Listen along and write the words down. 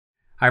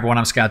Hi everyone,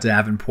 I'm Scott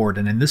Davenport,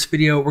 and in this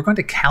video we're going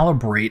to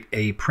calibrate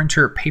a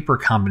printer-paper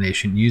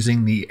combination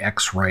using the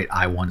X-Rite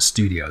i1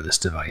 Studio, this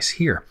device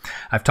here.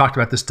 I've talked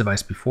about this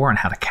device before and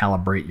how to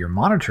calibrate your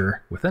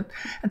monitor with it,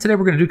 and today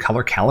we're going to do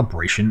color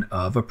calibration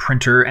of a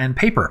printer and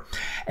paper.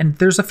 And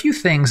there's a few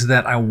things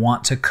that I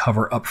want to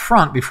cover up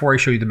front before I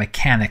show you the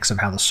mechanics of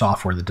how the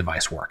software and the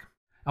device work.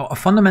 Now, a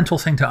fundamental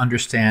thing to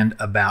understand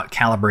about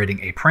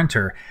calibrating a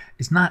printer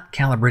is not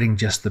calibrating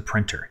just the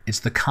printer. It's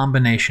the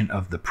combination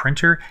of the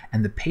printer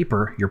and the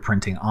paper you're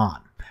printing on.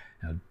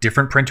 Now,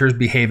 different printers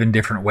behave in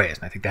different ways,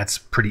 and I think that's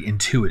pretty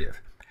intuitive.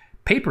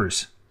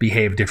 Papers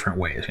behave different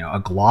ways. A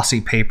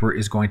glossy paper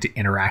is going to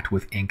interact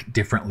with ink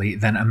differently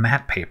than a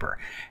matte paper.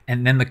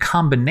 And then the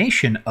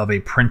combination of a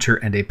printer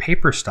and a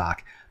paper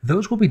stock,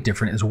 those will be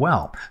different as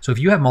well. So if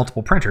you have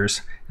multiple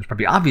printers, it's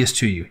probably obvious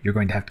to you, you're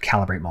going to have to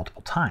calibrate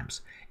multiple times.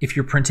 If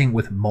you're printing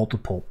with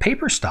multiple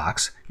paper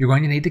stocks, you're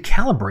going to need to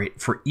calibrate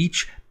for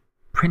each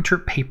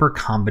printer-paper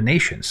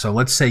combination. So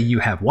let's say you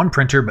have one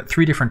printer, but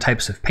 3 different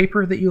types of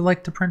paper that you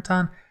like to print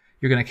on.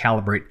 You're going to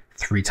calibrate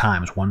 3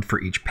 times, one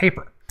for each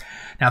paper.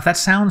 Now, if that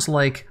sounds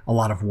like a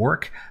lot of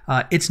work,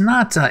 it's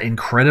not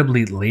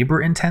incredibly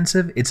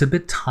labor-intensive. It's a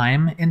bit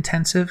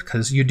time-intensive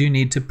because you do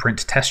need to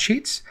print test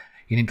sheets.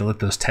 You need to let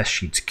those test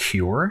sheets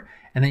cure,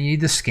 and then you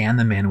need to scan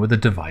them in with a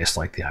device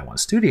like the i1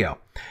 Studio.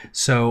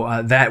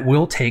 So that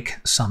will take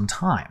some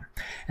time.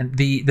 And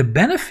the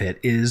benefit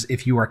is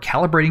if you are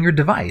calibrating your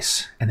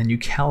device, and then you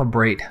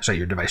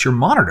calibrate, your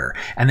monitor,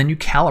 and then you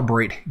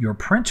calibrate your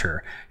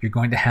printer, you're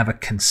going to have a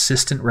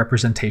consistent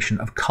representation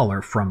of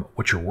color from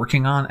what you're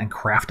working on and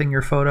crafting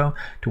your photo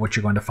to what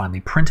you're going to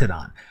finally print it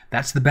on.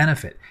 That's the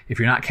benefit. If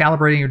you're not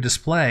calibrating your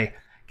display,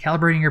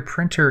 calibrating your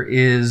printer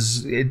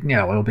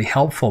it'll be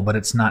helpful, but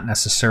it's not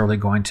necessarily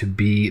going to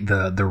be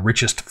the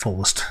richest,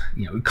 fullest,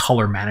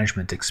 color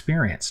management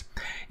experience.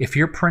 If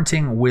you're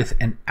printing with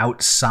an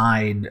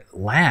outside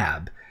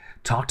lab,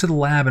 talk to the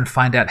lab and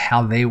find out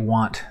how they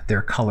want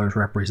their colors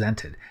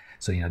represented.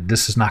 So,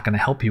 this is not going to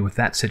help you with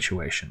that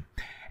situation.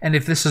 And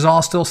if this is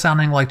all still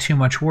sounding like too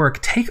much work,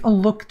 take a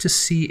look to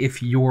see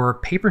if your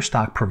paper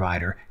stock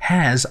provider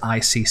has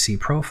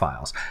ICC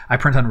profiles. I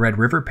print on Red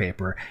River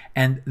paper,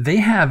 and they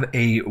have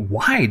a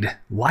wide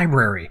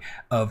library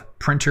of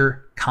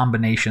printer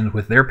combinations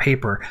with their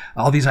paper,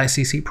 all these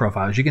ICC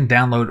profiles you can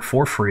download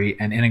for free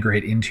and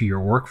integrate into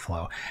your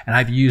workflow. And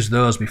I've used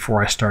those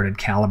before I started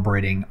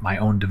calibrating my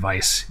own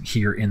device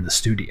here in the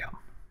studio.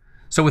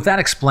 So with that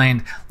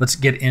explained, let's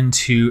get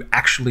into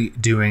actually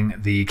doing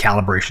the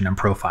calibration and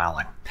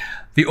profiling.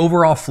 The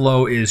overall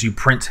flow is you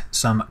print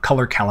some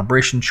color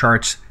calibration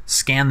charts,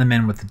 scan them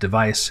in with the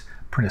device,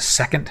 print a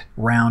second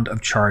round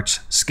of charts,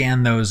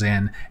 scan those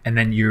in, and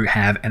then you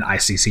have an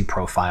ICC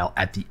profile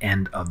at the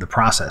end of the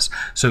process.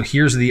 So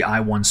here's the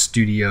i1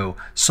 Studio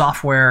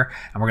software,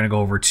 and we're going to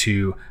go over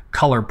to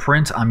color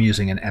print. I'm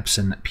using an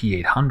Epson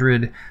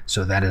P800,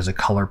 so that is a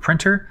color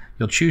printer.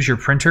 You'll choose your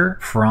printer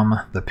from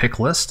the pick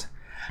list.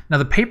 Now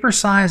the paper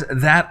size,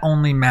 that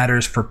only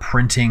matters for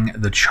printing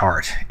the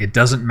chart. It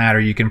doesn't matter.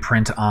 You can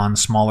print on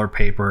smaller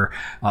paper,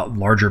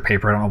 larger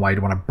paper. I don't know why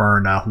you'd want to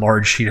burn a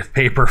large sheet of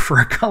paper for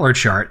a color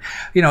chart.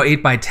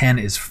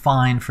 8x10 is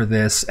fine for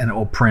this, and it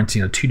will print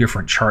 2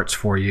 different charts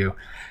for you.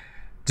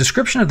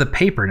 Description of the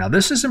paper. Now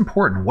this is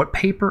important. What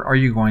paper are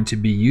you going to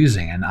be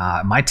using? And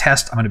my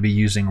test, I'm going to be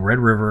using Red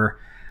River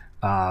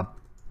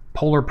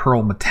Polar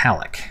Pearl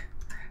Metallic.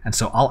 And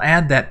so I'll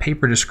add that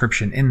paper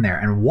description in there.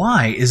 And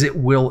why is it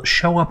will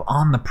show up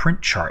on the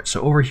print chart.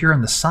 So over here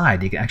on the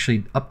side, you can actually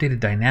update it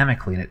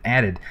dynamically, and it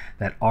added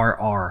that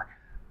RR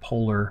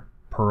Polar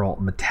Pearl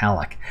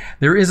Metallic.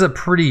 There is a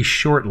pretty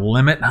short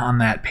limit on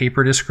that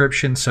paper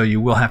description, so you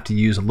will have to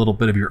use a little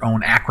bit of your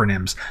own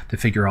acronyms to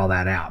figure all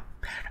that out.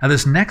 Now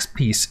this next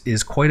piece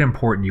is quite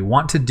important. You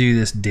want to do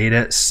this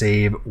data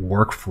save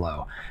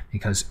workflow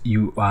because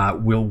you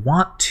will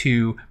want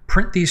to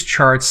print these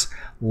charts,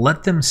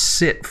 let them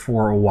sit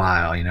for a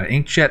while.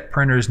 Inkjet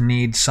printers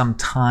need some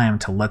time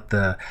to let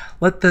the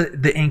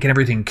ink and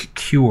everything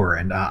cure,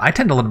 and I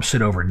tend to let them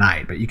sit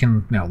overnight, but you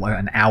can, like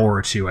an hour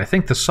or 2. I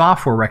think the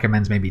software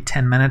recommends maybe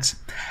 10 minutes.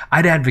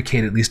 I'd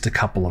advocate at least a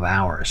couple of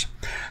hours.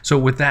 So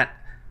with that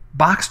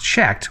box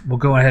checked, we'll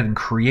go ahead and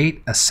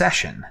create a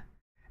session.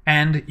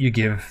 And you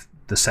give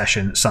the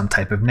session some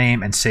type of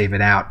name and save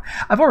it out.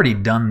 I've already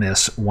done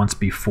this once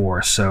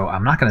before, so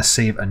I'm not going to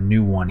save a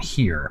new one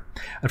here.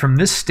 And from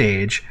this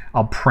stage,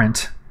 I'll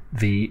print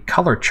the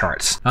color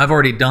charts. Now, I've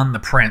already done the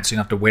print, so you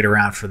don't have to wait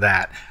around for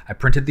that. I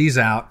printed these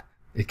out.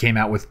 It came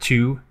out with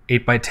 2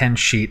 8x10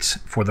 sheets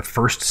for the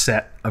first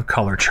set of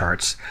color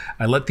charts.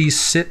 I let these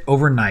sit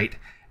overnight,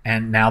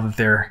 and now that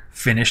they're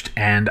finished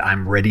and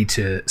I'm ready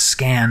to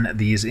scan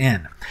these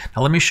in.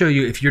 Now let me show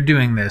you, if you're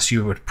doing this,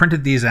 you would have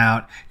printed these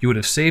out, you would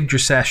have saved your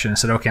session and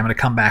said, okay, I'm going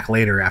to come back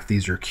later after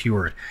these are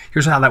cured.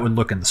 Here's how that would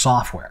look in the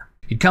software.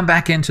 You'd come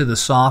back into the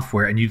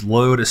software and you'd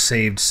load a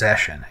saved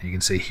session. You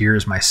can say,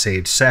 here's my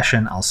saved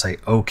session. I'll say,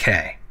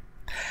 okay.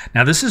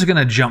 Now this is going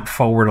to jump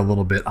forward a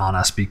little bit on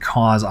us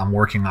because I'm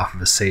working off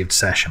of a saved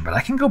session, but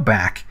I can go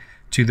back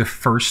to the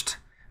first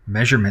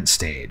measurement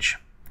stage.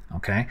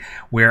 okay,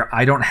 where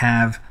I don't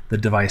have the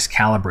device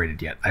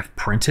calibrated yet. I've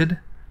printed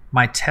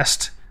my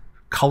test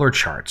color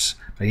charts,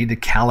 but I need to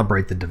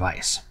calibrate the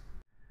device.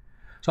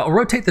 So I'll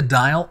rotate the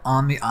dial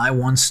on the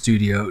i1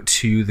 Studio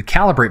to the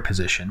calibrate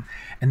position,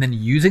 and then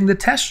using the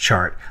test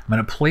chart, I'm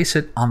going to place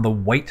it on the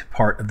white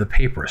part of the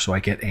paper so I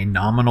get a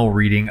nominal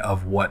reading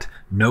of what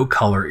no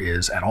color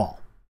is at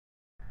all.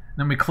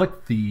 Then we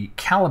click the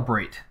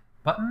Calibrate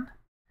button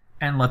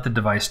and let the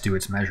device do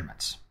its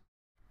measurements.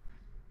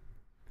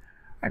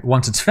 All right,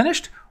 once it's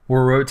finished,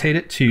 we'll rotate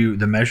it to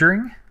the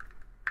measuring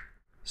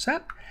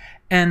set,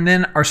 and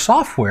then our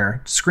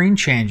software screen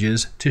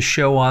changes to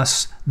show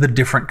us the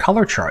different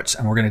color charts,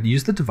 and we're going to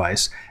use the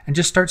device and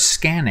just start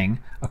scanning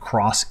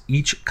across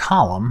each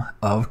column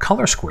of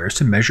color squares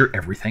to measure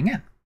everything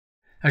in.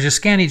 As you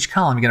scan each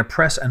column, you're going to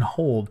press and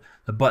hold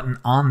the button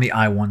on the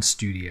i1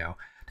 Studio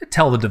to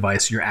tell the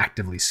device you're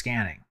actively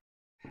scanning.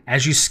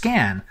 As you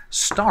scan,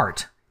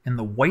 start in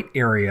the white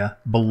area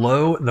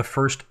below the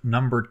first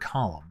numbered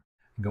column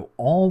and go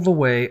all the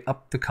way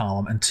up the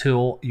column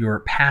until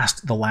you're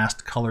past the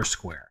last color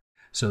square.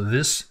 So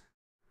this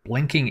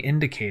blinking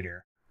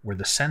indicator where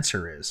the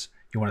sensor is,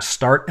 you want to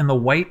start in the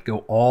white, go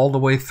all the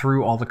way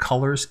through all the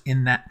colors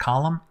in that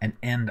column, and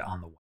end on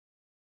the white.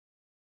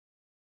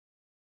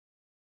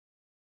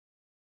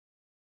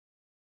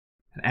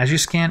 And as you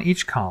scan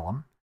each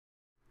column,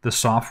 the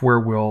software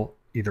will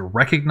either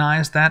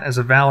recognize that as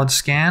a valid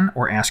scan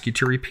or ask you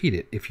to repeat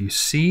it. If you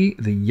see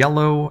the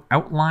yellow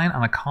outline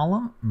on a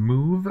column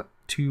move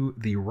to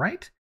the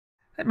right,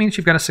 that means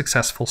you've got a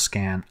successful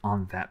scan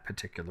on that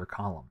particular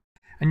column.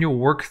 And you'll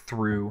work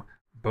through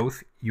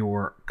both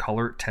your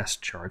color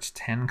test charts,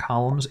 10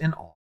 columns in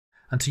all,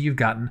 until you've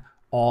gotten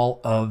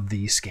all of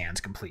the scans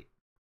complete.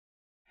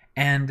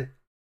 And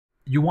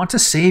you want to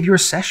save your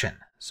session.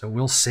 So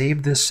we'll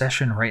save this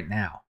session right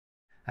now.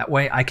 That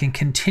way I can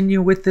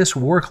continue with this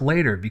work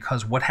later,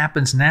 because what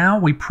happens now,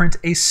 we print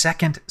a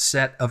second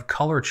set of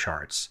color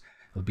charts.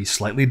 It'll be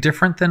slightly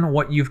different than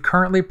what you've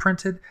currently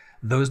printed.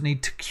 Those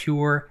need to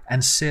cure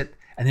and sit,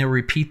 and they'll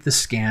repeat the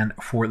scan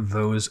for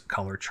those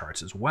color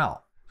charts as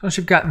well. So once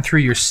you've gotten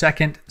through your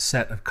second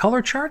set of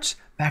color charts,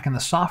 back in the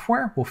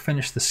software, we'll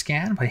finish the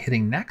scan by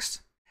hitting next,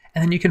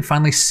 and then you can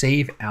finally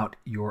save out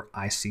your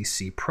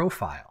ICC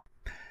profile.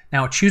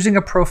 Now, choosing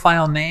a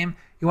profile name,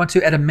 you want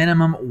to, at a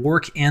minimum,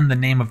 work in the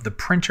name of the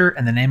printer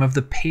and the name of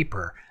the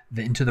paper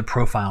into the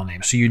profile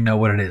name so you know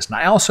what it is. And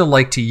I also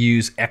like to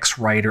use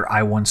X-Rite or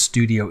i1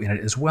 Studio in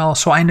it as well,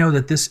 so I know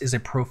that this is a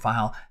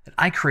profile that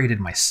I created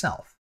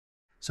myself.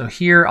 So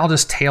here, I'll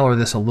just tailor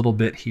this a little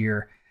bit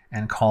here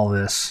and call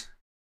this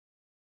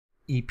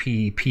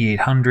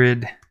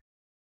EP-P800,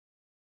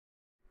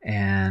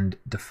 and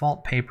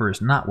default paper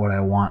is not what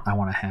I want. I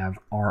want to have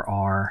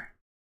RR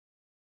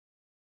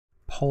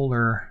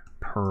Polar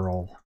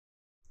Pearl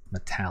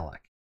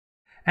Metallic.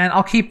 And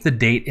I'll keep the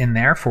date in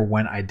there for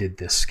when I did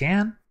this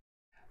scan.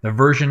 The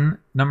version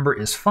number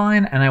is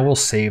fine, and I will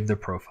save the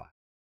profile.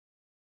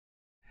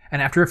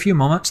 And after a few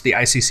moments, the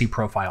ICC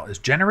profile is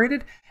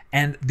generated,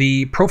 and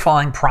the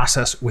profiling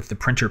process with the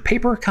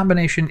printer-paper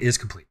combination is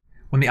complete.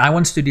 When the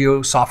i1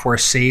 Studio software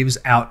saves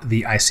out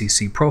the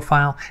ICC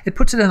profile, it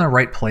puts it in the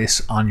right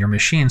place on your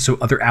machine so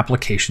other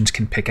applications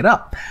can pick it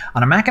up.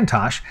 On a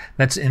Macintosh,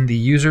 that's in the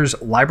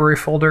user's library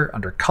folder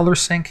under Color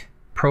Sync,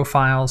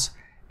 Profiles,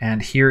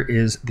 and here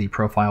is the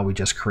profile we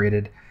just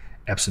created,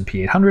 Epson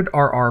P800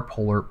 RR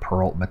Polar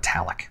Pearl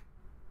Metallic.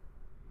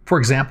 For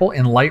example,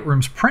 in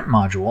Lightroom's print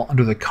module,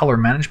 under the color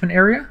management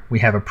area, we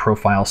have a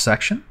profile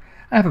section.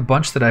 I have a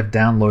bunch that I've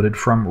downloaded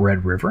from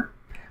Red River.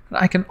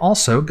 I can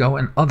also go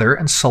in Other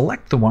and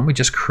select the one we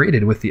just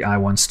created with the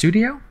i1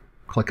 Studio,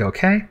 click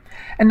OK,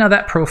 and now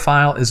that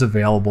profile is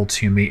available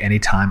to me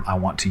anytime I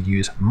want to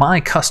use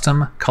my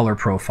custom color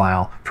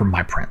profile for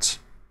my prints.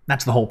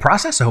 That's the whole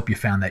process. I hope you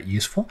found that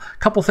useful. A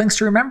couple things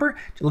to remember: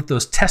 to let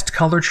those test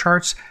color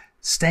charts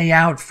stay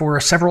out for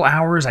several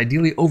hours,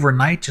 ideally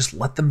overnight. Just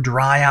let them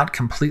dry out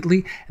completely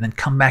and then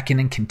come back in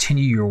and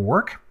continue your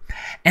work.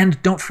 And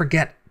don't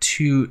forget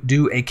to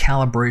do a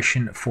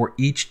calibration for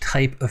each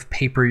type of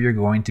paper you're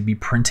going to be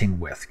printing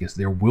with, because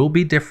there will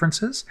be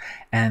differences,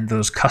 and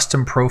those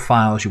custom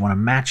profiles you want to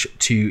match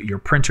to your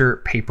printer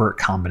paper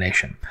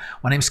combination.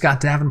 My name's Scott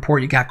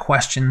Davenport. You got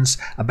questions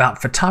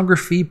about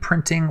photography,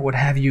 printing, what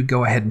have you,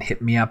 go ahead and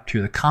hit me up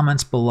through the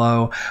comments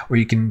below, or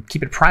you can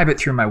keep it private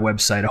through my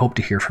website. I hope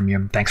to hear from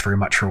you. Thanks very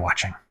much for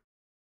watching.